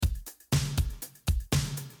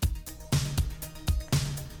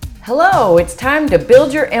Hello, it's time to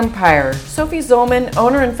build your empire. Sophie Zollman,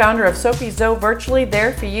 owner and founder of Sophie Zo Virtually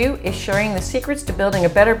There For You, is sharing the secrets to building a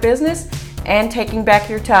better business and taking back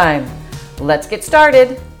your time. Let's get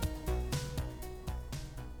started.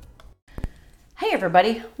 Hey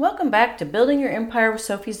everybody, welcome back to Building Your Empire with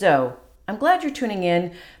Sophie Zo. I'm glad you're tuning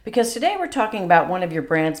in because today we're talking about one of your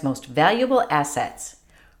brand's most valuable assets,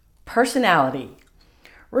 personality.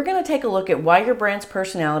 We're going to take a look at why your brand's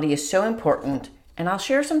personality is so important, and I'll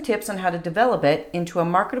share some tips on how to develop it into a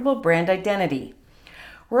marketable brand identity.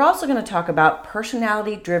 We're also going to talk about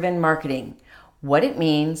personality-driven marketing, what it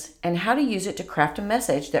means, and how to use it to craft a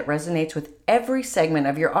message that resonates with every segment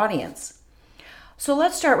of your audience. So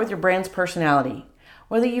let's start with your brand's personality.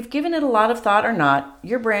 Whether you've given it a lot of thought or not,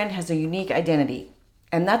 your brand has a unique identity,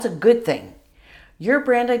 and that's a good thing. Your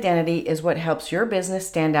brand identity is what helps your business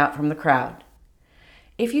stand out from the crowd.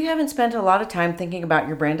 If you haven't spent a lot of time thinking about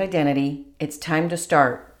your brand identity, it's time to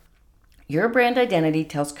start. Your brand identity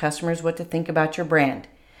tells customers what to think about your brand.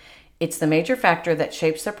 It's the major factor that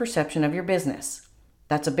shapes their perception of your business.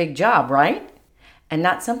 That's a big job, right? And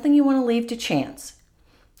not something you want to leave to chance.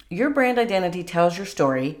 Your brand identity tells your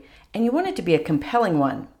story, and you want it to be a compelling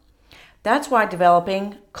one. That's why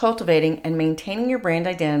developing, cultivating, and maintaining your brand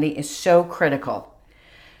identity is so critical.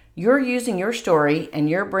 You're using your story and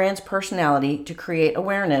your brand's personality to create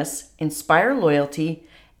awareness, inspire loyalty,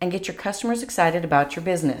 and get your customers excited about your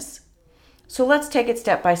business. So let's take it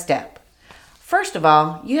step by step. First of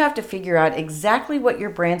all, you have to figure out exactly what your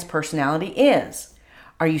brand's personality is.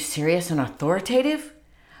 Are you serious and authoritative?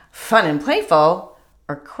 Fun and playful?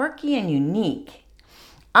 Or quirky and unique?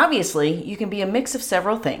 Obviously, you can be a mix of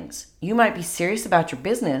several things. You might be serious about your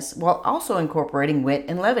business while also incorporating wit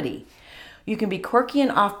and levity. You can be quirky and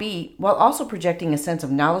offbeat while also projecting a sense of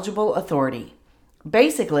knowledgeable authority.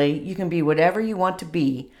 Basically, you can be whatever you want to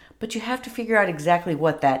be, but you have to figure out exactly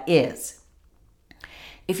what that is.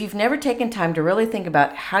 If you've never taken time to really think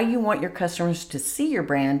about how you want your customers to see your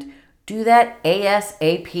brand, do that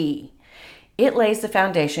ASAP. It lays the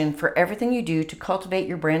foundation for everything you do to cultivate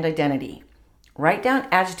your brand identity. Write down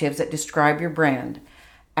adjectives that describe your brand.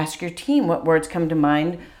 Ask your team what words come to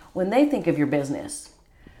mind when they think of your business.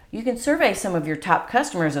 You can survey some of your top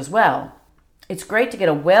customers as well. It's great to get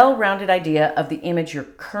a well-rounded idea of the image you're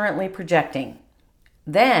currently projecting.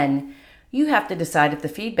 Then, you have to decide if the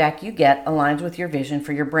feedback you get aligns with your vision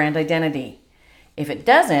for your brand identity. If it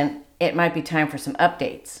doesn't, it might be time for some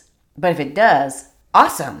updates. But if it does,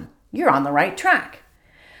 awesome! You're on the right track.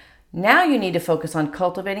 Now you need to focus on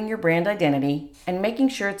cultivating your brand identity and making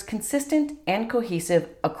sure it's consistent and cohesive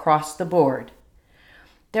across the board.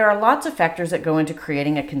 There are lots of factors that go into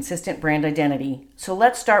creating a consistent brand identity, so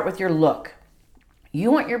let's start with your look. You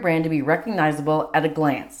want your brand to be recognizable at a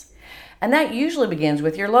glance, and that usually begins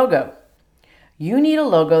with your logo. You need a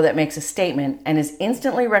logo that makes a statement and is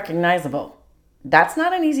instantly recognizable. That's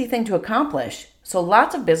not an easy thing to accomplish, so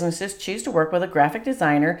lots of businesses choose to work with a graphic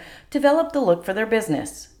designer to develop the look for their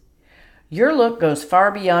business. Your look goes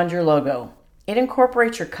far beyond your logo. It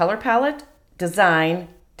incorporates your color palette, design,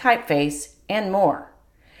 typeface, and more.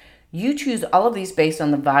 You choose all of these based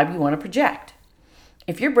on the vibe you want to project.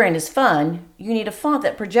 If your brand is fun, you need a font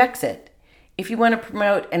that projects it. If you want to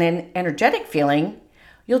promote an energetic feeling,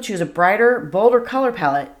 you'll choose a brighter, bolder color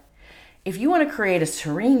palette. If you want to create a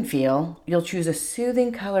serene feel, you'll choose a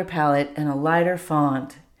soothing color palette and a lighter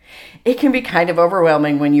font. It can be kind of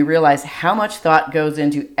overwhelming when you realize how much thought goes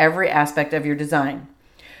into every aspect of your design.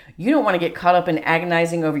 You don't want to get caught up in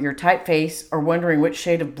agonizing over your typeface or wondering which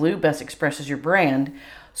shade of blue best expresses your brand.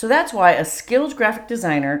 So that's why a skilled graphic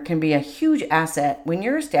designer can be a huge asset when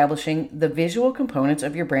you're establishing the visual components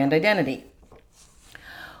of your brand identity.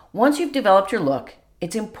 Once you've developed your look,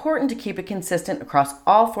 it's important to keep it consistent across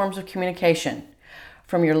all forms of communication,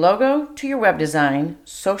 from your logo to your web design,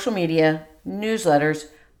 social media, newsletters,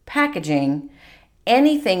 packaging.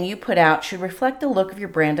 Anything you put out should reflect the look of your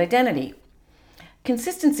brand identity.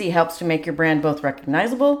 Consistency helps to make your brand both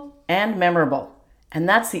recognizable and memorable, and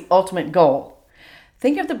that's the ultimate goal.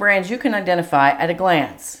 Think of the brands you can identify at a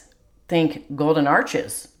glance. Think Golden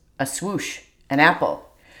Arches, a swoosh, an apple.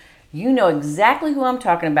 You know exactly who I'm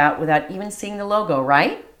talking about without even seeing the logo,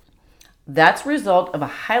 right? That's a result of a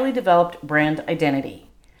highly developed brand identity.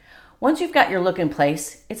 Once you've got your look in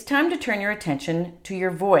place, it's time to turn your attention to your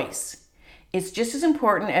voice. It's just as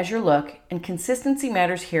important as your look, and consistency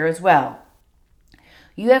matters here as well.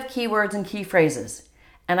 You have keywords and key phrases,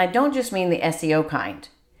 and I don't just mean the SEO kind.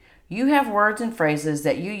 You have words and phrases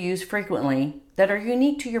that you use frequently that are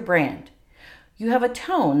unique to your brand. You have a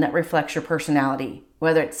tone that reflects your personality,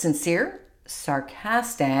 whether it's sincere,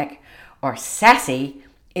 sarcastic, or sassy.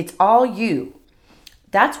 It's all you.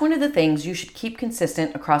 That's one of the things you should keep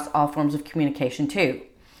consistent across all forms of communication too.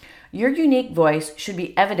 Your unique voice should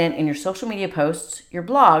be evident in your social media posts, your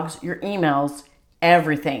blogs, your emails,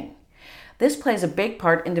 everything. This plays a big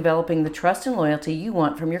part in developing the trust and loyalty you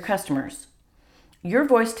want from your customers. Your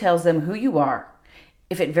voice tells them who you are.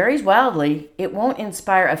 If it varies wildly, it won't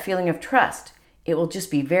inspire a feeling of trust. It will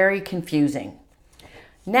just be very confusing.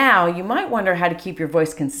 Now, you might wonder how to keep your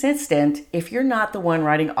voice consistent if you're not the one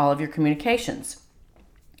writing all of your communications.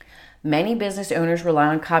 Many business owners rely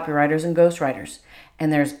on copywriters and ghostwriters,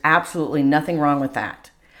 and there's absolutely nothing wrong with that.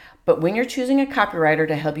 But when you're choosing a copywriter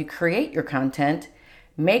to help you create your content,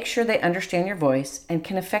 make sure they understand your voice and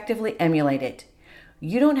can effectively emulate it.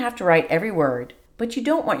 You don't have to write every word, but you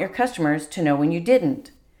don't want your customers to know when you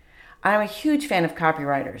didn't. I'm a huge fan of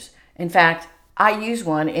copywriters. In fact, I use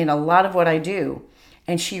one in a lot of what I do,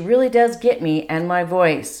 and she really does get me and my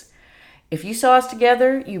voice. If you saw us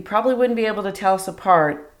together, you probably wouldn't be able to tell us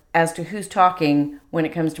apart as to who's talking when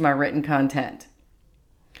it comes to my written content.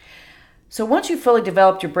 So once you've fully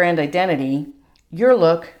developed your brand identity, your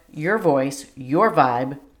look, your voice, your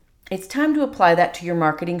vibe, it's time to apply that to your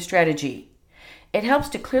marketing strategy. It helps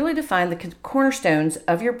to clearly define the cornerstones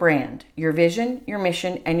of your brand, your vision, your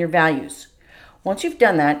mission, and your values. Once you've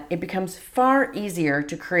done that, it becomes far easier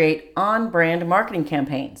to create on-brand marketing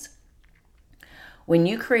campaigns. When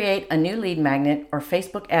you create a new lead magnet or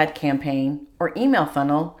Facebook ad campaign or email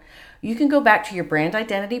funnel, you can go back to your brand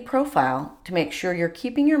identity profile to make sure you're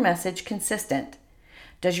keeping your message consistent.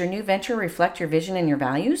 Does your new venture reflect your vision and your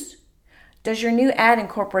values? Does your new ad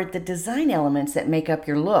incorporate the design elements that make up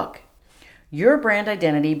your look? Your brand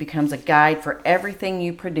identity becomes a guide for everything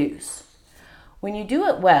you produce. When you do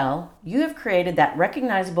it well, you have created that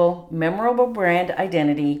recognizable, memorable brand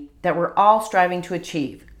identity that we're all striving to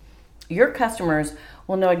achieve. Your customers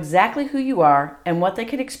will know exactly who you are and what they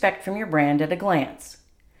can expect from your brand at a glance.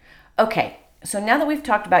 Okay, so now that we've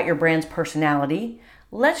talked about your brand's personality,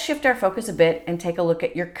 let's shift our focus a bit and take a look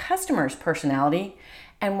at your customer's personality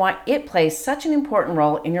and why it plays such an important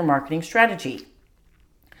role in your marketing strategy.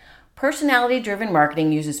 Personality-driven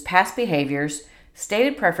marketing uses past behaviors,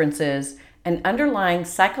 stated preferences, and underlying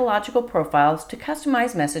psychological profiles to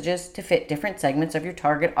customize messages to fit different segments of your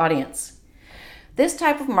target audience. This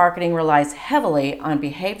type of marketing relies heavily on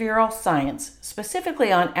behavioral science,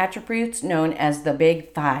 specifically on attributes known as the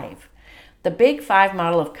Big Five. The Big Five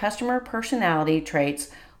model of customer personality traits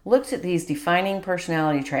looks at these defining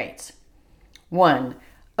personality traits. 1.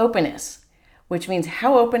 Openness, which means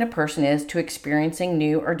how open a person is to experiencing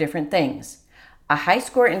new or different things. A high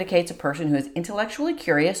score indicates a person who is intellectually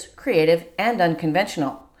curious, creative, and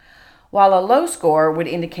unconventional, while a low score would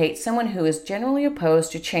indicate someone who is generally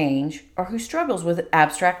opposed to change or who struggles with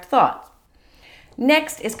abstract thought.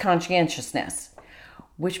 Next is conscientiousness,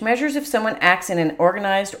 which measures if someone acts in an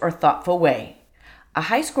organized or thoughtful way. A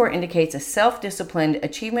high score indicates a self-disciplined,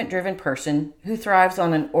 achievement-driven person who thrives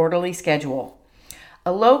on an orderly schedule.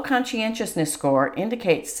 A low conscientiousness score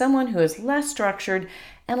indicates someone who is less structured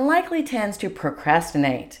and likely tends to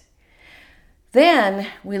procrastinate. Then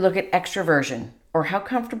we look at extroversion, or how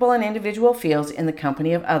comfortable an individual feels in the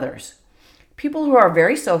company of others. People who are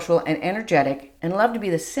very social and energetic and love to be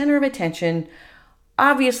the center of attention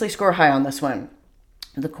obviously score high on this one.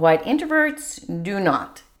 The quiet introverts do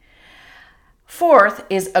not. Fourth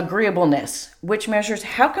is agreeableness, which measures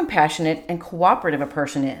how compassionate and cooperative a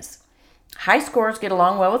person is. High scores get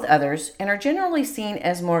along well with others and are generally seen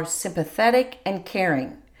as more sympathetic and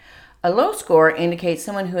caring. A low score indicates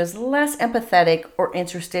someone who is less empathetic or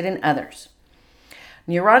interested in others.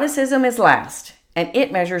 Neuroticism is last, and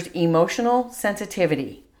it measures emotional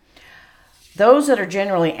sensitivity. Those that are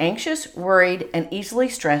generally anxious, worried, and easily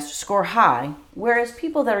stressed score high, whereas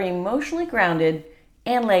people that are emotionally grounded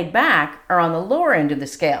and laid back are on the lower end of the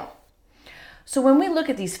scale. So when we look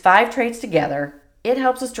at these 5 traits together, it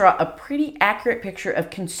helps us draw a pretty accurate picture of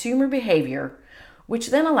consumer behavior, which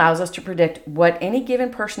then allows us to predict what any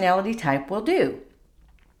given personality type will do.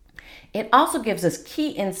 It also gives us key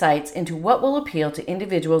insights into what will appeal to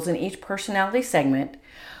individuals in each personality segment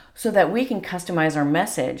so that we can customize our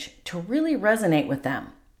message to really resonate with them.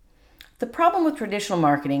 The problem with traditional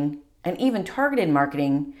marketing, and even targeted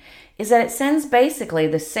marketing, is that it sends basically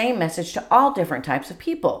the same message to all different types of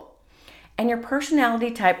people. And your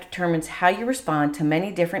personality type determines how you respond to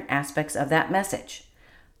many different aspects of that message.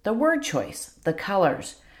 The word choice, the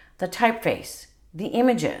colors, the typeface, the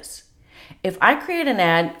images. If I create an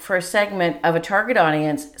ad for a segment of a target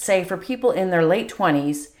audience, say for people in their late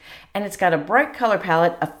 20s, and it's got a bright color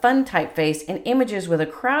palette, a fun typeface, and images with a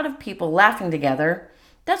crowd of people laughing together,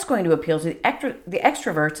 that's going to appeal to the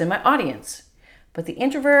extroverts in my audience. but the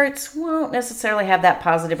introverts won't necessarily have that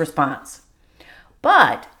positive response.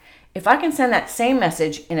 But if I can send that same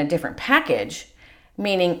message in a different package,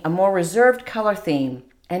 meaning a more reserved color theme,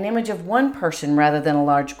 an image of one person rather than a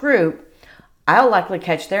large group, I'll likely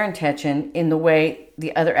catch their attention in the way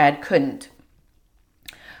the other ad couldn't.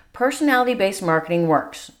 Personality-based marketing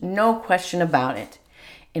works, no question about it.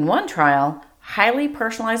 In one trial, highly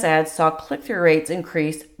personalized ads saw click-through rates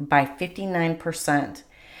increase by 59%,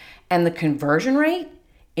 and the conversion rate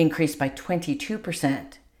increased by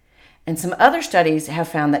 22%. And some other studies have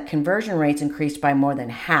found that conversion rates increased by more than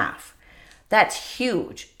half. That's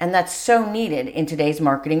huge, and that's so needed in today's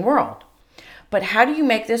marketing world. But how do you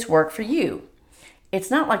make this work for you?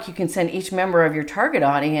 It's not like you can send each member of your target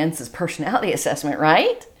audience's personality assessment,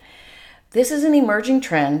 right? This is an emerging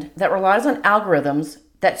trend that relies on algorithms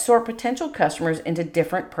that sort potential customers into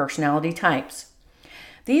different personality types.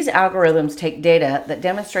 These algorithms take data that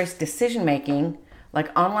demonstrates decision-making,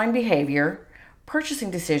 like online behavior,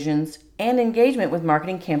 purchasing decisions, and engagement with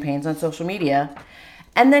marketing campaigns on social media,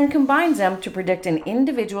 and then combines them to predict an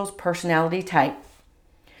individual's personality type.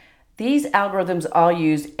 These algorithms all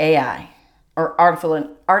use AI, or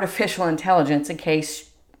artificial intelligence, in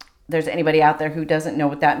case there's anybody out there who doesn't know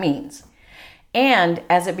what that means. And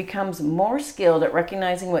as it becomes more skilled at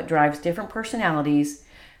recognizing what drives different personalities,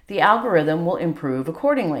 the algorithm will improve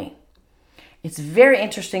accordingly. It's very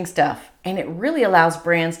interesting stuff, and it really allows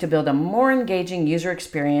brands to build a more engaging user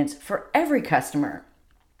experience for every customer.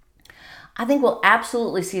 I think we'll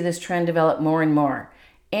absolutely see this trend develop more and more,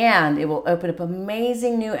 and it will open up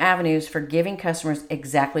amazing new avenues for giving customers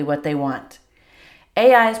exactly what they want.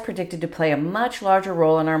 AI is predicted to play a much larger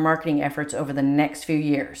role in our marketing efforts over the next few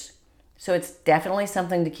years, so it's definitely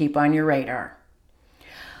something to keep on your radar.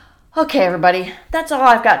 Okay, everybody, that's all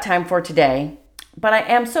I've got time for today. But I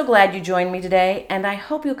am so glad you joined me today, and I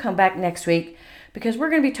hope you'll come back next week because we're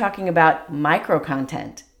going to be talking about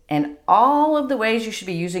micro-content and all of the ways you should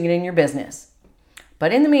be using it in your business.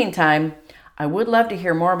 But in the meantime, I would love to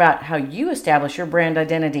hear more about how you establish your brand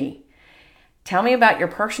identity. Tell me about your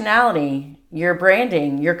personality, your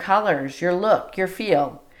branding, your colors, your look, your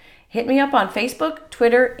feel. Hit me up on Facebook,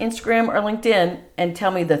 Twitter, Instagram, or LinkedIn and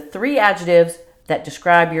tell me the 3 adjectives that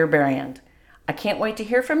describe your brand. I can't wait to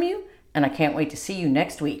hear from you, and I can't wait to see you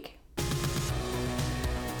next week.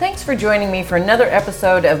 Thanks for joining me for another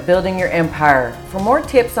episode of Building Your Empire. For more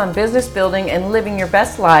tips on business building and living your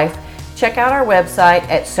best life, check out our website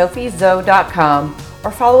at sophiezoe.com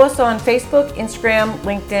or follow us on Facebook, Instagram,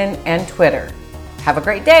 LinkedIn, and Twitter. Have a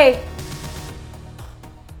great day.